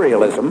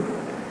materialism,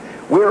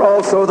 we're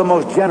also the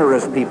most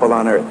generous people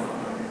on earth.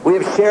 We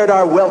have shared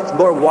our wealth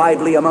more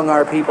widely among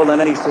our people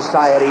than any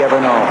society ever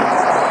known.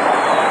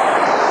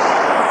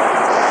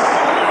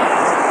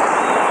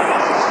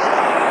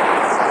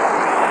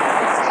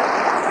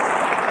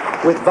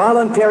 With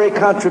voluntary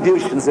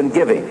contributions and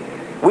giving,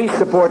 we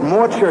support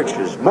more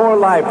churches, more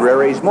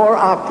libraries, more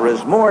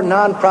operas, more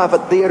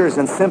nonprofit theaters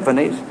and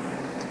symphonies,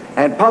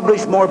 and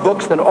publish more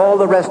books than all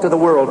the rest of the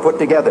world put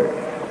together.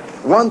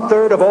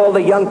 1/3 of all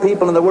the young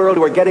people in the world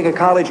who are getting a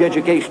college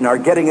education are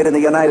getting it in the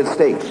United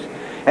States.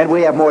 And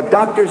we have more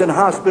doctors and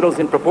hospitals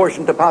in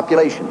proportion to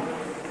population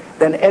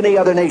than any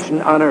other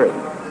nation on earth.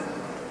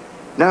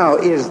 Now,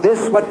 is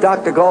this what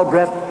Dr.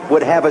 Galbraith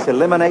would have us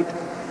eliminate?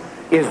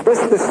 Is this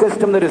the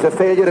system that is a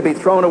failure to be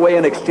thrown away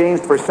and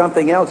exchanged for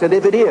something else? And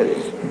if it is,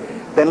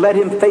 then let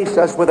him face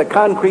us with a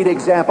concrete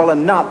example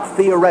and not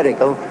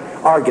theoretical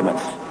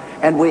arguments.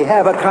 And we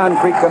have a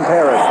concrete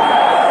comparison.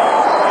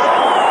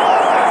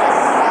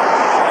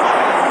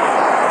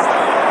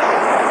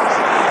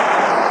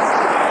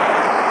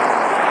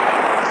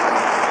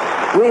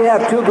 We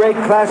have two great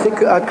classic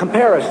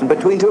comparison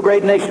between two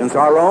great nations,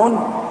 our own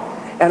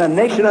and a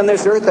nation on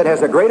this earth that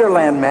has a greater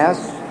landmass,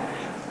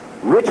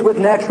 rich with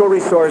natural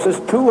resources,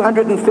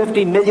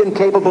 250 million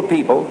capable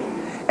people,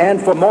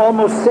 and for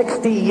almost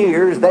 60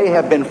 years they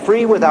have been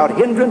free without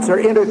hindrance or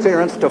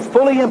interference to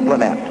fully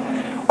implement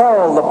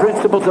all the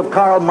principles of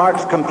Karl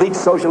Marx's complete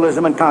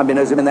socialism and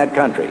communism in that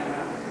country.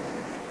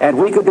 And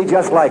we could be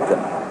just like them.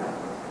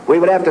 We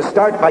would have to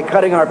start by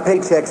cutting our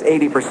paychecks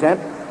 80%,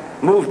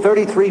 move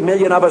 33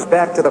 million of us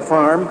back to the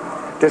farm,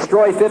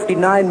 destroy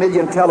 59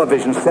 million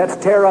television sets,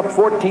 tear up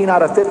 14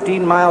 out of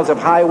 15 miles of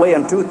highway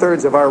and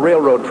 2/3 of our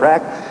railroad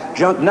track,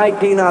 junk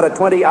 19 out of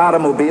 20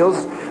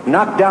 automobiles,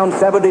 knock down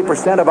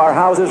 70% of our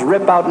houses,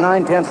 rip out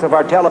 9/10 of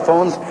our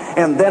telephones,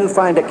 and then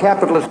find a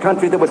capitalist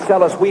country that would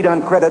sell us wheat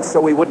on credit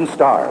so we wouldn't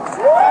starve.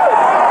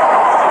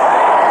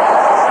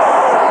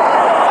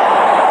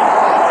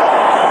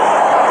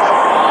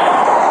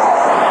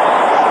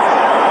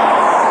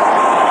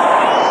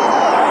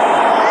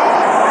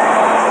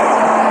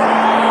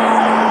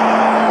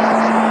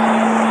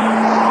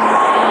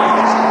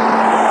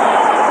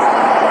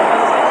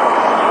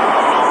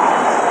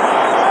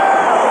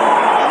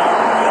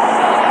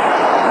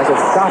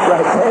 Stop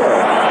right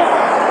there.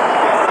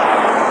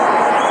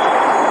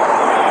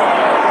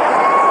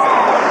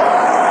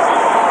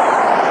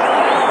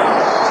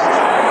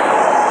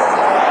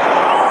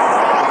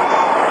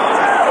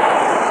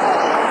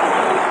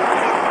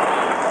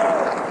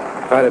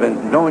 If I'd have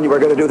been known you were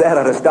going to do that,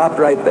 I'd have stopped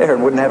right there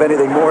and wouldn't have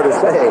anything more to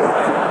say.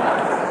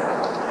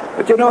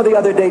 But you know, the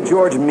other day,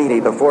 George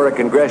Meany, before a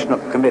congressional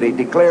committee,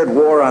 declared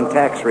war on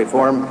tax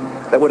reform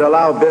that would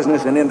allow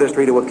business and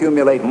industry to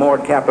accumulate more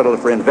capital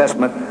for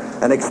investment,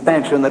 an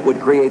expansion that would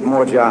create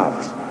more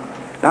jobs.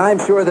 Now, I'm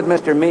sure that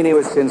Mr. Meany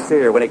was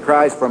sincere when he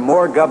cries for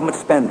more government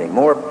spending,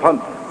 more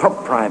pump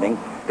priming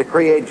to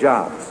create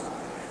jobs.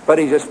 But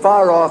he's as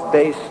far off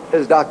base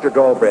as Dr.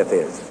 Galbraith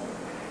is.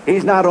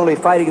 He's not only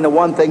fighting the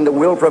one thing that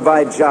will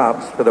provide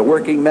jobs for the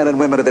working men and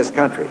women of this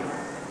country,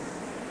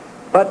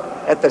 but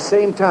at the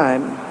same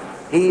time,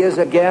 he is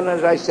again,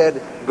 as I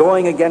said,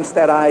 going against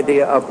that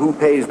idea of who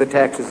pays the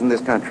taxes in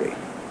this country.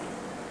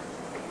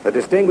 The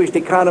distinguished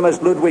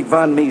economist Ludwig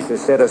von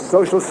Mises said, a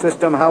social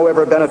system,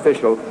 however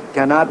beneficial,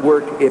 cannot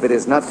work if it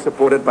is not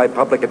supported by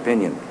public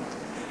opinion.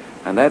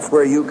 And that's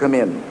where you come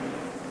in,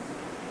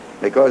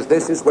 because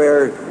this is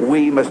where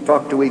we must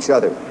talk to each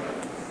other.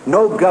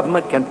 No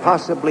government can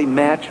possibly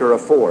match or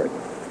afford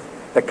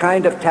the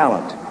kind of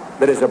talent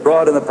that is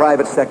abroad in the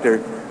private sector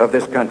of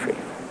this country.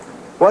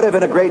 What if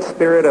in a great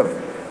spirit of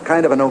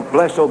kind of a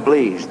noblesse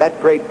oblige,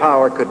 that great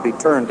power could be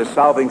turned to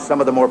solving some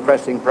of the more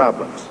pressing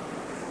problems?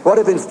 What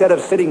if instead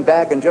of sitting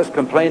back and just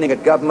complaining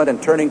at government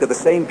and turning to the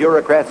same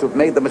bureaucrats who've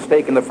made the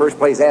mistake in the first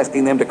place,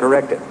 asking them to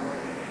correct it,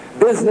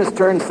 business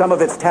turned some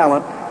of its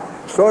talent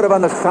sort of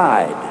on the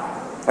side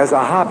as a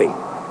hobby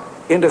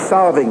into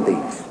solving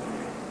these,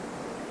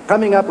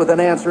 coming up with an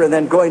answer and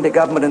then going to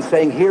government and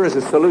saying, here is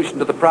a solution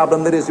to the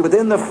problem that is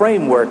within the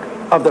framework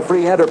of the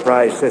free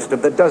enterprise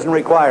system that doesn't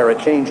require a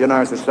change in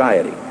our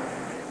society.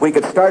 We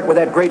could start with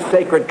that great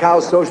sacred cow,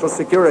 Social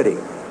Security.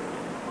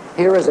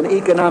 Here is an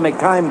economic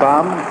time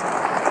bomb.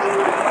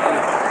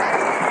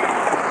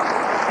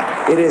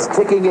 It is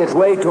ticking its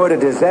way toward a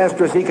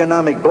disastrous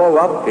economic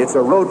blow-up. It's a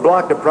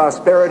roadblock to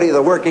prosperity of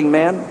the working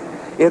man.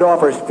 It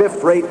offers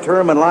fifth-rate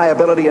term and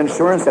liability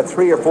insurance at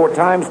 3 or 4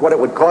 times what it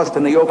would cost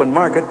in the open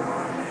market.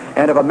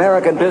 And if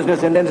American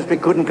business and industry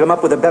couldn't come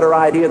up with a better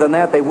idea than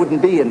that, they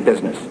wouldn't be in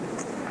business.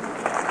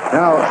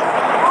 Now,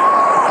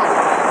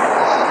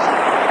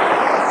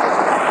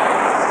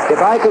 if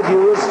I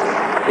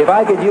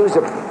could use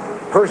a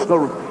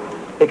personal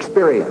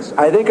experience,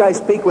 I think I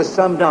speak with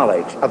some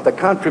knowledge of the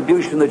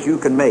contribution that you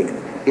can make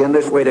in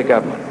this way to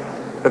government.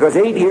 Because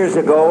 8 years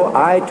ago,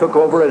 I took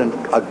over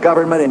a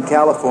government in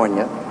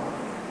California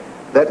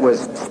that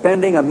was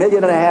spending $1.5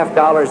 million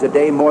a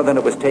day more than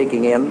it was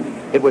taking in.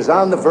 It was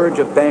on the verge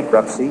of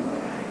bankruptcy.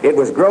 It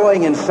was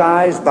growing in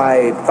size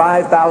by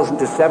 5,000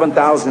 to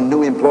 7,000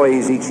 new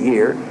employees each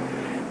year.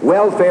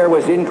 Welfare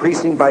was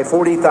increasing by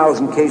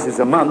 40,000 cases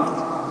a month.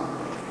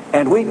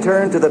 And we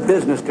turned to the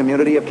business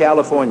community of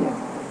California.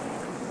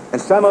 And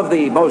some of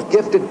the most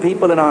gifted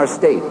people in our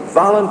state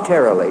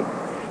voluntarily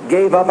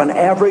gave up an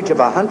average of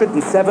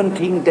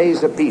 117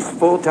 days apiece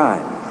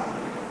full-time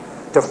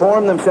to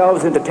form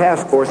themselves into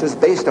task forces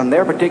based on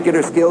their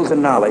particular skills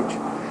and knowledge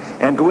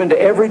and go into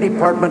every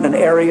department and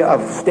area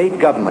of state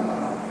government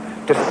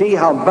to see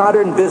how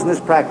modern business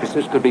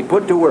practices could be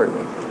put to work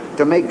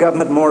to make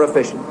government more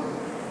efficient.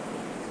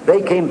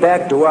 They came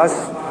back to us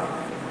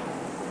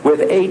with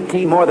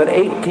more than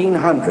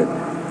 1,800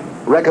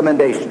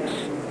 recommendations.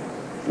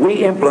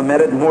 We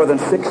implemented more than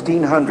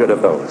 1,600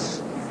 of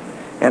those.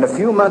 And a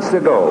few months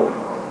ago,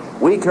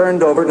 we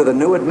turned over to the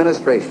new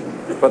administration,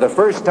 for the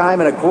first time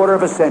in a quarter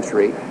of a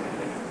century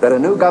that a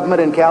new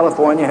government in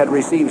California had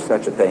received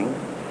such a thing,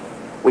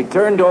 we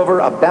turned over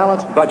a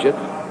balanced budget,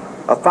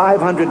 a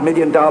 $500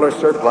 million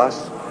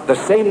surplus, the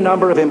same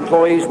number of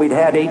employees we'd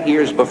had 8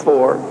 years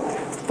before,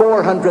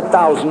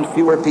 400,000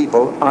 fewer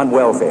people on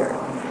welfare.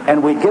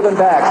 And we'd given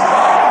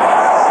back...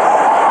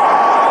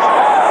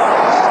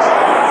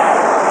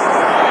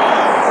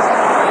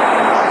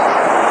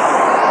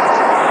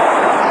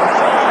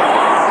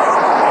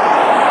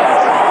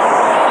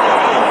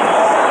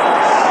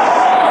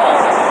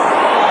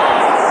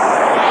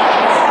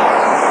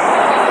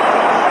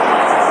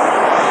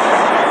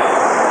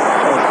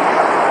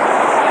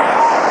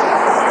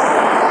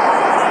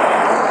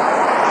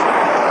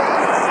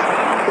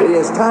 It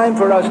is time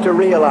for us to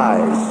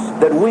realize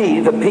that we,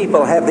 the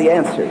people, have the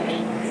answers.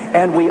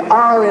 And we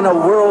are in a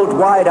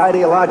worldwide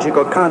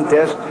ideological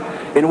contest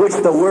in which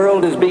the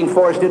world is being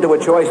forced into a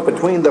choice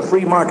between the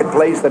free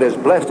marketplace that has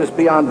blessed us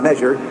beyond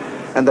measure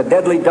and the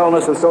deadly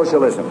dullness of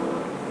socialism.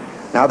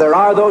 Now, there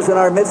are those in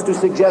our midst who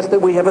suggest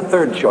that we have a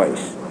third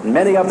choice,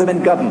 many of them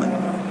in government.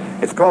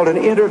 It's called an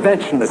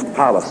interventionist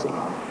policy.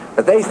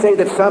 That they say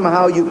that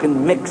somehow you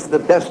can mix the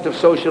best of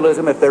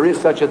socialism, if there is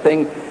such a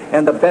thing,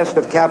 and the best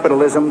of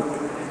capitalism,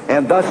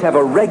 and thus have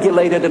a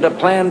regulated and a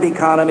planned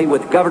economy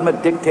with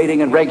government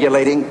dictating and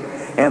regulating,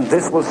 and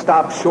this will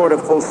stop short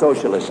of full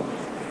socialism.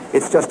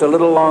 It's just a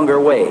little longer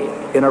way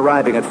in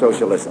arriving at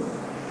socialism.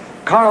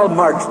 Karl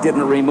Marx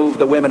didn't remove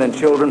the women and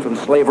children from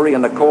slavery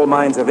in the coal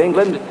mines of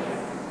England.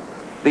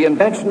 The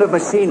invention of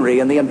machinery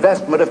and the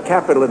investment of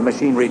capital in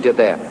machinery did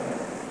that.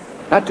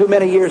 Not too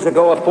many years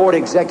ago, a Ford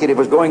executive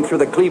was going through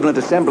the Cleveland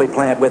assembly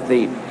plant with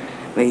the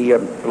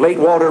late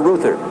Walter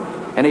Reuther.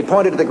 And he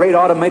pointed to the great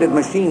automated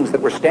machines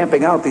that were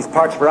stamping out these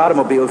parts for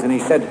automobiles, and he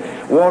said,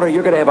 "Walter,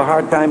 you're going to have a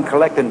hard time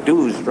collecting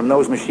dues from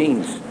those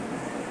machines."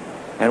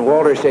 And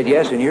Walter said,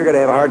 "Yes, and you're going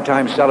to have a hard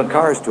time selling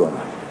cars to them."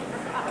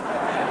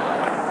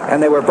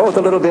 And they were both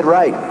a little bit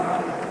right.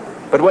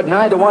 But what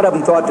neither one of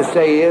them thought to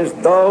say is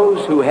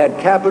those who had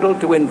capital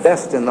to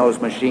invest in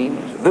those machines,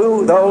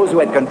 those who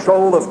had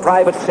control of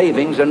private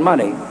savings and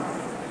money,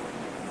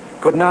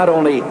 could not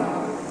only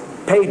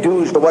pay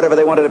dues to whatever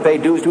they wanted to pay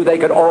dues to, they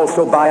could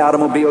also buy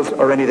automobiles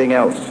or anything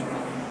else.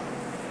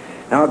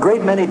 Now, a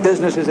great many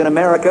businesses in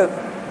America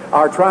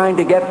are trying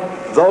to get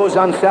those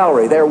on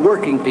salary, they're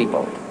working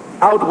people,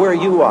 out where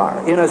you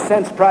are, in a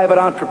sense private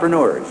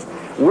entrepreneurs,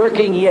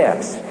 working,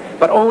 yes,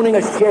 but owning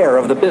a share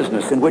of the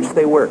business in which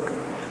they work,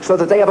 so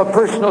that they have a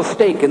personal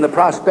stake in the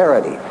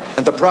prosperity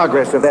and the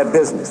progress of that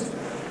business.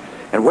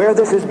 And where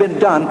this has been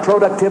done,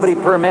 productivity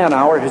per man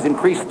hour has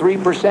increased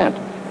 3%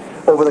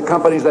 over the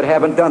companies that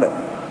haven't done it.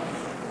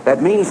 That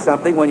means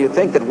something when you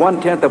think that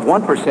 1/10 of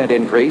 1%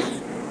 increase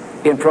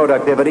in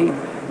productivity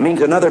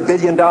means another $1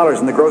 billion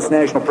in the gross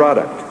national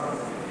product.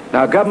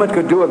 Now, government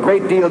could do a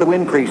great deal to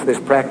increase this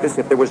practice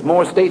if there was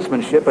more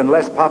statesmanship and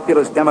less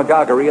populist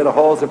demagoguery in the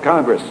halls of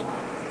Congress.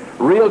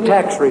 Real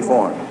tax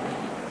reform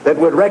that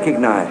would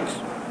recognize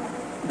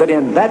that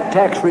in that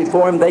tax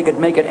reform they could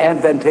make it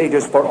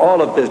advantageous for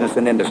all of business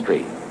and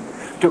industry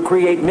to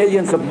create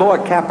millions of more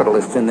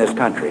capitalists in this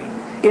country,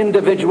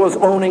 individuals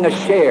owning a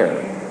share,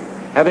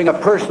 having a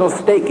personal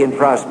stake in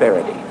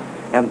prosperity.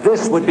 And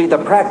this would be the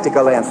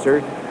practical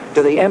answer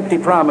to the empty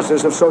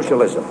promises of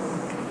socialism.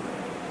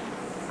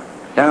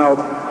 Now,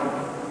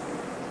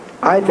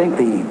 I think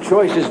the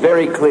choice is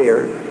very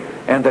clear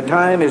and the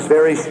time is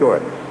very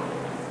short.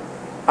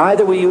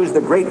 Either we use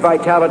the great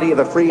vitality of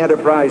the free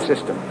enterprise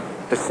system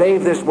to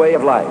save this way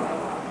of life,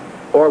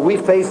 or we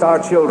face our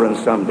children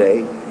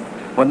someday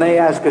when they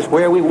ask us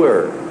where we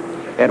were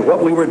and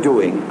what we were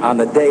doing on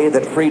the day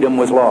that freedom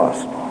was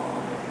lost.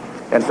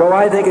 And so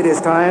I think it is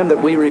time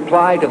that we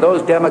reply to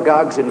those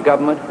demagogues in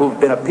government who've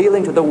been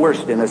appealing to the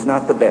worst in us,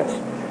 not the best,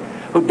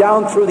 who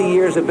down through the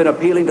years have been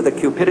appealing to the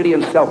cupidity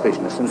and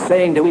selfishness and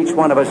saying to each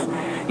one of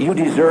us, you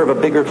deserve a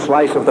bigger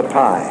slice of the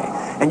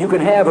pie. And you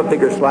can have a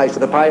bigger slice of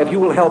the pie if you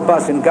will help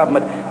us in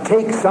government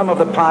take some of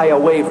the pie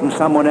away from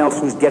someone else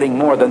who's getting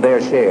more than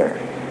their share.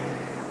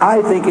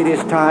 I think it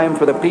is time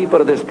for the people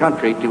of this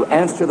country to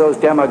answer those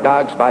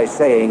demagogues by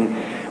saying,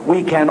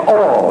 we can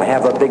all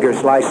have a bigger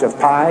slice of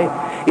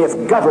pie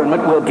if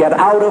government will get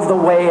out of the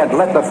way and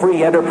let the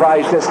free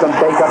enterprise system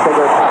take a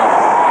bigger pie.